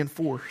to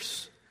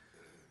reinforce.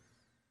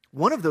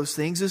 One of those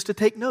things is to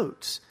take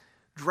notes.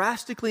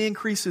 Drastically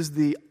increases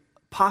the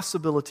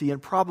possibility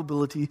and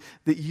probability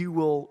that you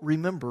will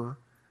remember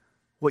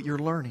what you're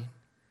learning.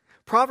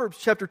 Proverbs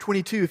chapter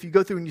 22, if you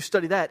go through and you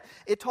study that,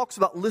 it talks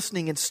about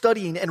listening and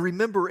studying and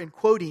remember and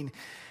quoting.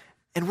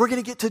 And we're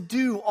going to get to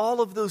do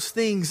all of those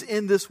things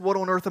in this What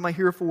on Earth Am I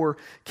Here For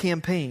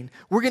campaign.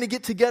 We're going to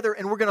get together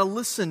and we're going to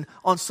listen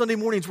on Sunday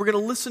mornings. We're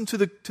going to listen to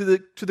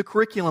the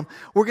curriculum.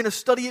 We're going to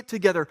study it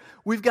together.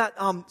 We've got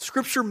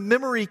scripture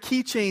memory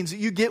keychains that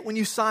you get when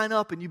you sign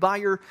up and you buy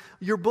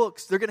your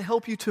books. They're going to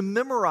help you to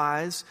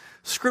memorize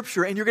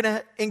scripture, and you're going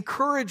to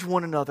encourage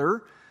one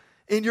another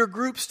in your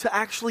groups to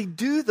actually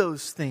do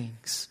those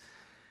things.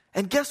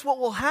 And guess what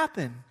will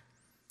happen?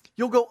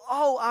 You'll go,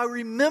 oh, I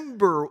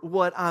remember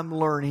what I'm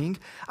learning.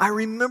 I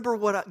remember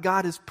what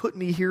God has put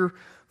me here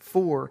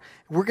for.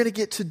 We're going to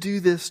get to do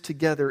this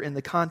together in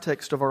the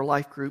context of our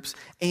life groups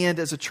and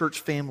as a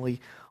church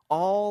family.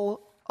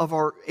 All of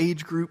our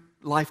age group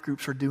life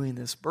groups are doing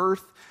this.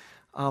 Birth,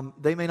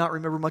 they may not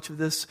remember much of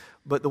this,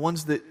 but the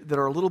ones that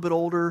are a little bit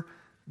older,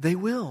 they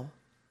will.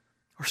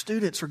 Our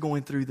students are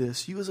going through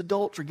this. You as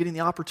adults are getting the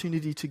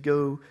opportunity to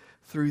go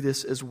through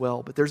this as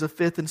well. But there's a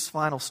fifth and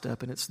final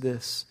step, and it's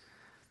this.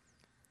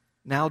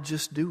 Now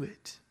just do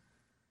it.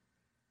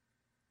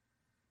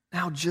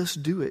 Now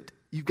just do it.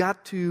 You've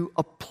got to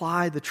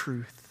apply the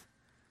truth.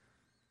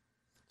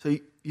 So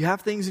you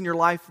have things in your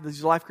life,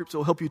 these life groups that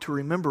will help you to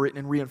remember it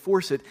and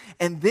reinforce it.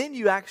 And then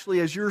you actually,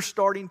 as you're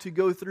starting to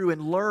go through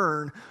and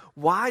learn,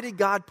 why did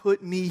God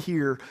put me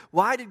here?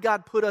 Why did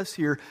God put us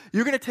here?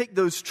 You're going to take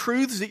those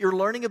truths that you're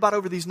learning about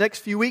over these next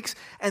few weeks,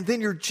 and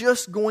then you're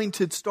just going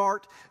to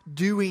start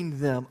doing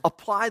them.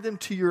 Apply them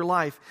to your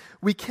life.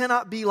 We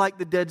cannot be like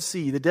the Dead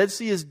Sea. The Dead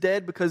Sea is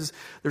dead because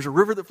there's a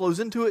river that flows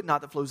into it, not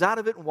that flows out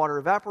of it, and water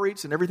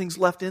evaporates, and everything's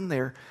left in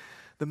there.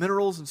 The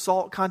minerals and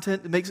salt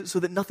content that makes it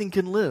so that nothing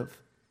can live.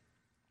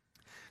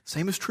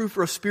 Same is true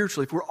for us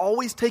spiritually. If we're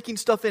always taking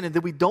stuff in and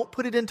then we don't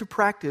put it into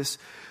practice,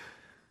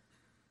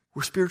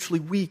 we're spiritually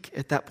weak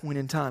at that point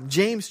in time.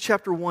 James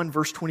chapter 1,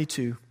 verse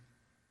 22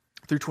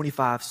 through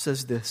 25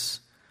 says this.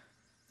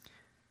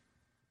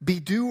 Be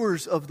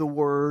doers of the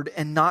word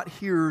and not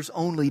hearers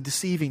only,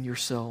 deceiving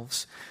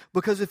yourselves.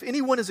 Because if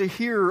anyone is a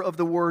hearer of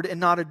the word and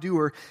not a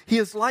doer, he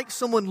is like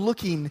someone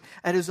looking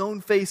at his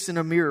own face in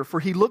a mirror. For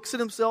he looks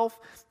at himself,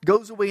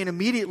 goes away, and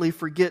immediately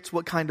forgets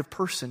what kind of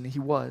person he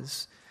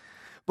was.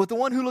 But the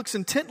one who looks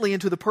intently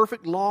into the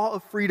perfect law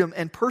of freedom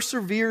and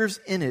perseveres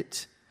in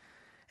it,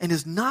 and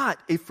is not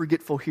a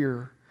forgetful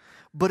hearer,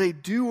 but a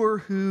doer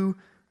who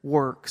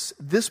works,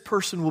 this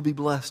person will be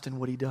blessed in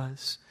what he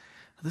does.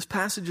 This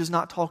passage is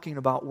not talking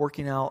about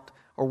working out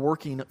or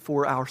working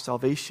for our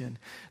salvation.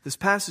 This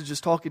passage is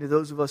talking to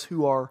those of us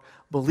who are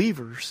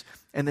believers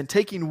and then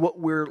taking what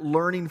we're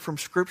learning from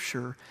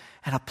Scripture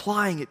and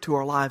applying it to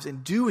our lives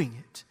and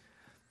doing it.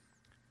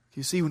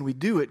 You see, when we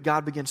do it,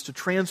 God begins to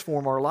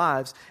transform our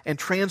lives and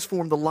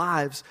transform the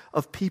lives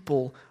of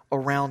people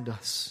around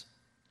us.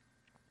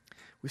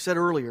 We said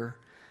earlier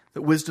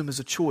that wisdom is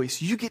a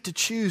choice. You get to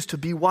choose to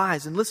be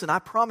wise. And listen, I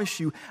promise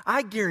you,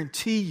 I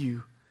guarantee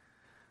you,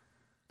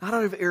 not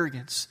out of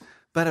arrogance,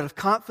 but out of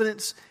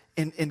confidence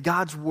in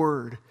God's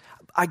Word,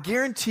 I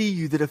guarantee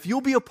you that if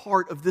you'll be a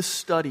part of this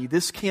study,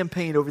 this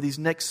campaign over these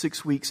next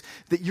 6 weeks,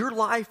 that your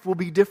life will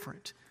be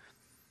different.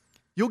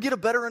 You'll get a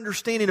better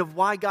understanding of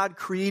why God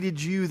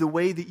created you the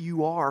way that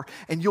you are,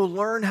 and you'll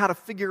learn how to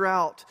figure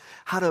out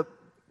how to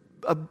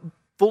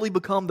fully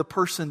become the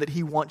person that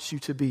He wants you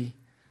to be.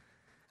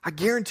 I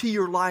guarantee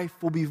your life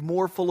will be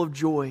more full of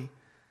joy,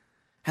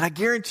 and I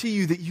guarantee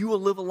you that you will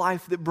live a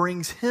life that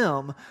brings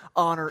Him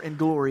honor and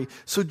glory.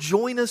 So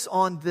join us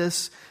on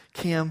this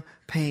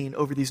campaign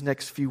over these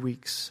next few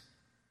weeks.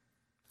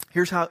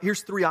 Here's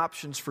 3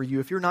 options for you.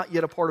 If you're not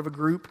yet a part of a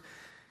group,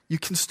 you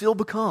can still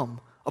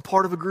become a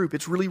part of a group.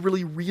 It's really,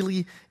 really,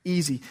 really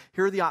easy.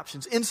 Here are the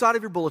options. Inside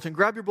of your bulletin,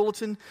 grab your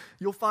bulletin.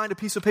 You'll find a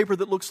piece of paper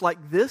that looks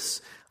like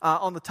this.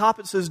 On the top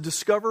it says,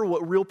 "Discover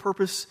what real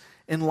purpose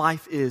in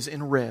life is,"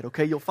 in red.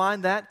 Okay, you'll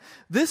find that.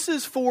 This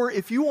is for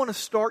if you want to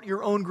start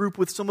your own group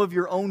with some of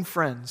your own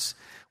friends.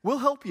 We'll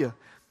help you.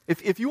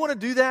 If you want to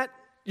do that,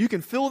 you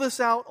can fill this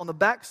out on the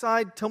back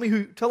side.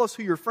 Tell us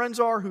who your friends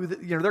are,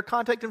 their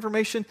contact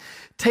information.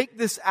 Take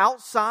this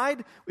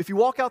outside. If you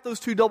walk out those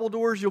 2 double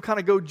doors, you'll kind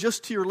of go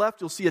just to your left.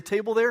 You'll see a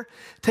table there.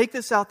 Take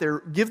this out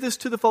there. Give this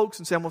to the folks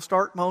and say, "I'm going to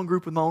start my own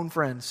group with my own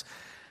friends."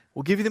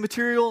 We'll give you the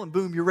material and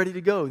boom, you're ready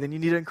to go. Then you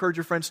need to encourage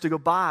your friends to go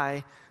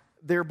buy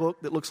their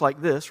book that looks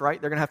like this,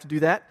 right? They're going to have to do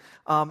that.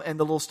 And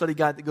the little study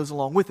guide that goes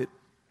along with it.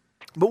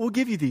 But we'll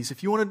give you these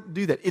if you want to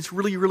do that. It's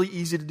really, really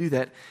easy to do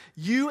that.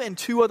 You and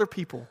 2 other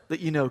people that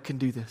you know can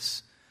do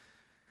this.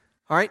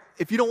 All right?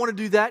 If you don't want to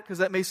do that, because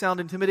that may sound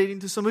intimidating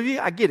to some of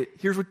you, I get it.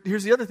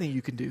 Here's the other thing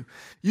you can do.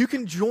 You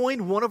can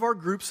join one of our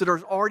groups that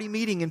are already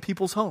meeting in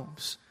people's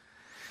homes.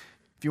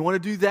 If you want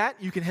to do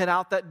that, you can head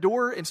out that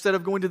door. Instead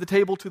of going to the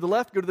table to the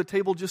left, go to the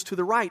table just to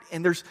the right.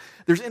 And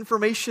there's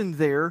information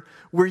there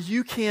where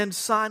you can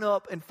sign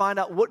up and find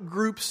out what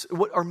groups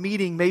are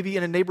meeting maybe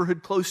in a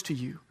neighborhood close to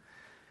you.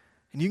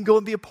 And you can go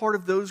and be a part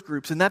of those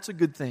groups, and that's a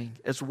good thing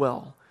as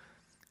well.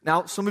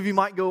 Now, some of you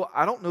might go,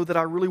 "I don't know that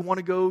I really want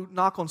to go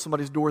knock on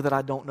somebody's door that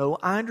I don't know."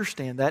 I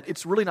understand that.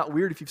 It's really not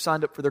weird if you've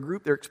signed up for their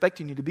group. They're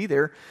expecting you to be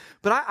there.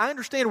 But I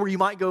understand where you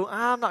might go,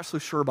 "I'm not so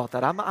sure about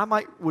that.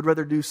 I would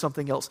rather do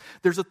something else."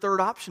 There's a third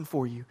option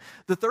for you.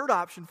 The third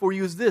option for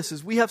you is this,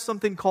 is we have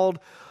something called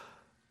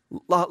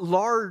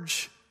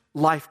large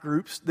life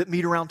groups that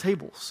meet around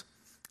tables.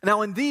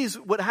 Now in these,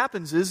 what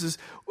happens is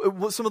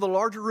some of the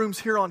larger rooms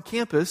here on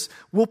campus,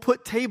 we'll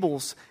put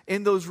tables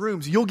in those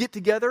rooms. You'll get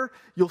together,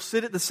 you'll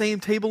sit at the same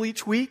table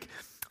each week,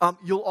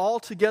 you'll all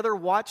together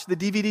watch the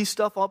DVD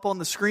stuff up on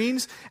the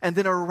screens, and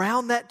then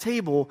around that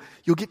table,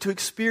 you'll get to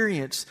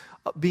experience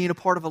being a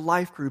part of a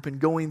life group and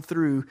going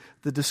through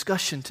the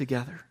discussion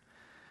together.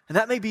 And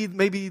that may be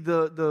maybe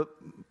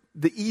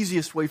the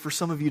easiest way for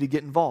some of you to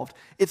get involved.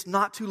 It's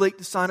not too late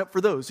to sign up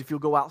for those. If you'll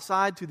go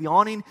outside to the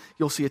awning,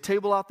 you'll see a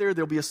table out there.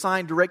 There'll be a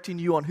sign directing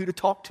you on who to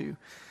talk to.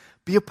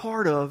 Be a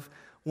part of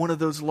one of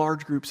those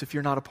large groups if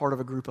you're not a part of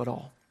a group at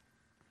all.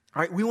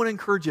 All right, we want to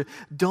encourage you,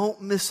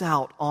 don't miss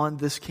out on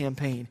this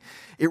campaign.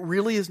 You're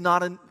not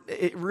going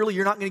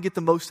to get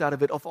the most out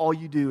of it if all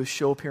you do is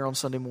show up here on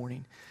Sunday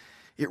morning.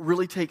 It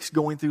really takes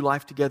going through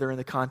life together in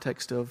the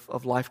context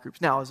of life groups.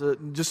 Now,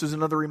 just as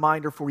another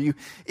reminder for you,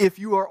 if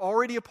you are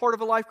already a part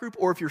of a life group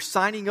or if you're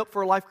signing up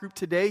for a life group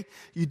today,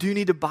 you do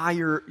need to buy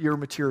your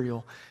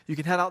material. You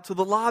can head out to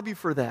the lobby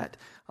for that.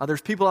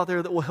 There's people out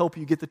there that will help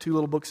you get the 2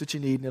 little books that you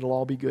need, and it'll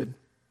all be good.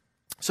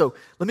 So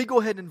let me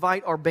go ahead and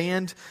invite our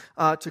band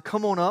to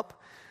come on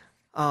up.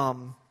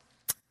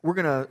 We're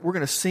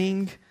gonna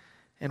sing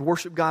and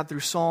worship God through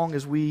song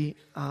as we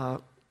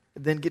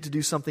then get to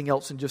do something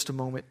else in just a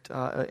moment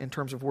in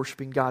terms of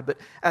worshiping God. But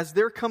as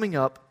they're coming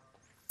up,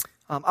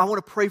 I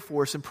want to pray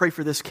for us and pray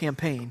for this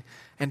campaign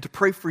and to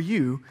pray for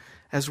you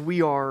as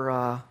we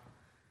are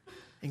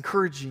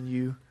encouraging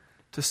you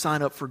to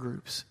sign up for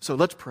groups. So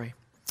let's pray.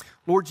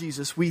 Lord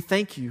Jesus, we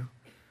thank you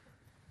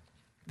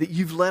that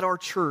you've led our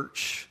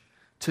church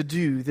to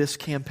do this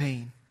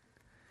campaign.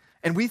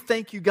 And we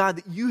thank you, God,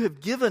 that you have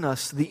given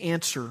us the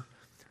answer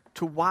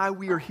to why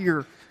we are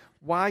here,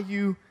 why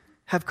you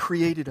have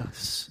created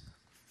us.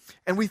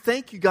 And we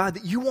thank you, God,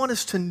 that you want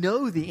us to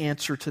know the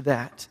answer to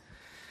that.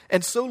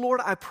 And so, Lord,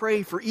 I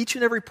pray for each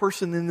and every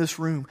person in this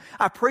room.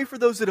 I pray for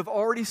those that have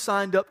already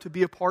signed up to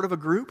be a part of a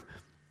group.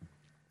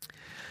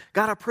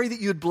 God, I pray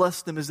that you would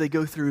bless them as they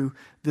go through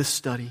this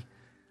study.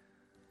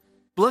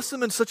 Bless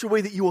them in such a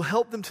way that you will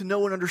help them to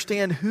know and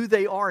understand who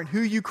they are and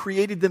who you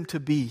created them to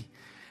be,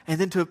 and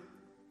then to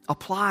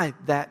apply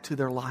that to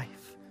their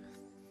life.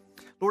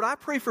 Lord, I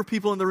pray for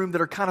people in the room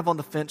that are kind of on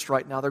the fence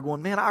right now. They're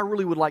going, man, I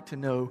really would like to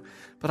know,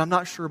 but I'm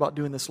not sure about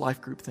doing this life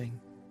group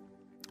thing.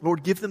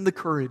 Lord, give them the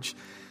courage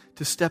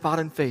to step out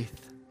in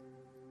faith,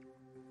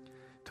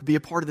 to be a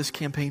part of this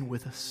campaign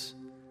with us.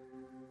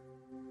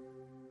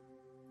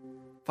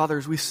 Father,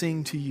 as we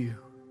sing to you,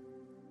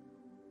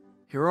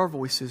 hear our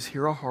voices,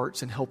 hear our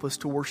hearts, and help us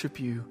to worship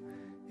you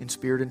in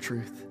spirit and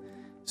truth.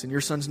 It's in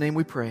your Son's name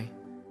we pray.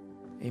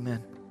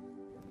 Amen.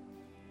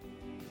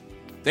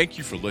 Thank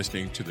you for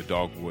listening to the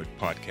Dogwood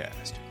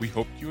Podcast. We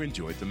hope you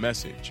enjoyed the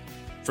message.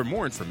 For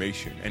more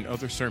information and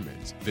other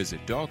sermons, visit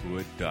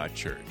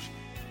dogwood.church.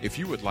 If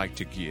you would like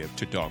to give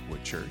to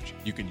Dogwood Church,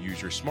 you can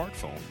use your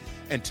smartphone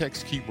and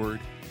text keyword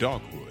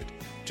Dogwood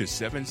to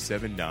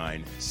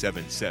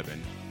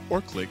 77977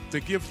 or click the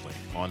Give link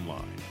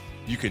online.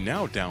 You can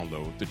now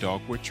download the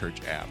Dogwood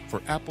Church app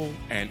for Apple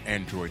and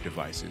Android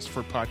devices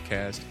for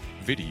podcast,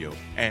 video,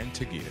 and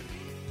to give.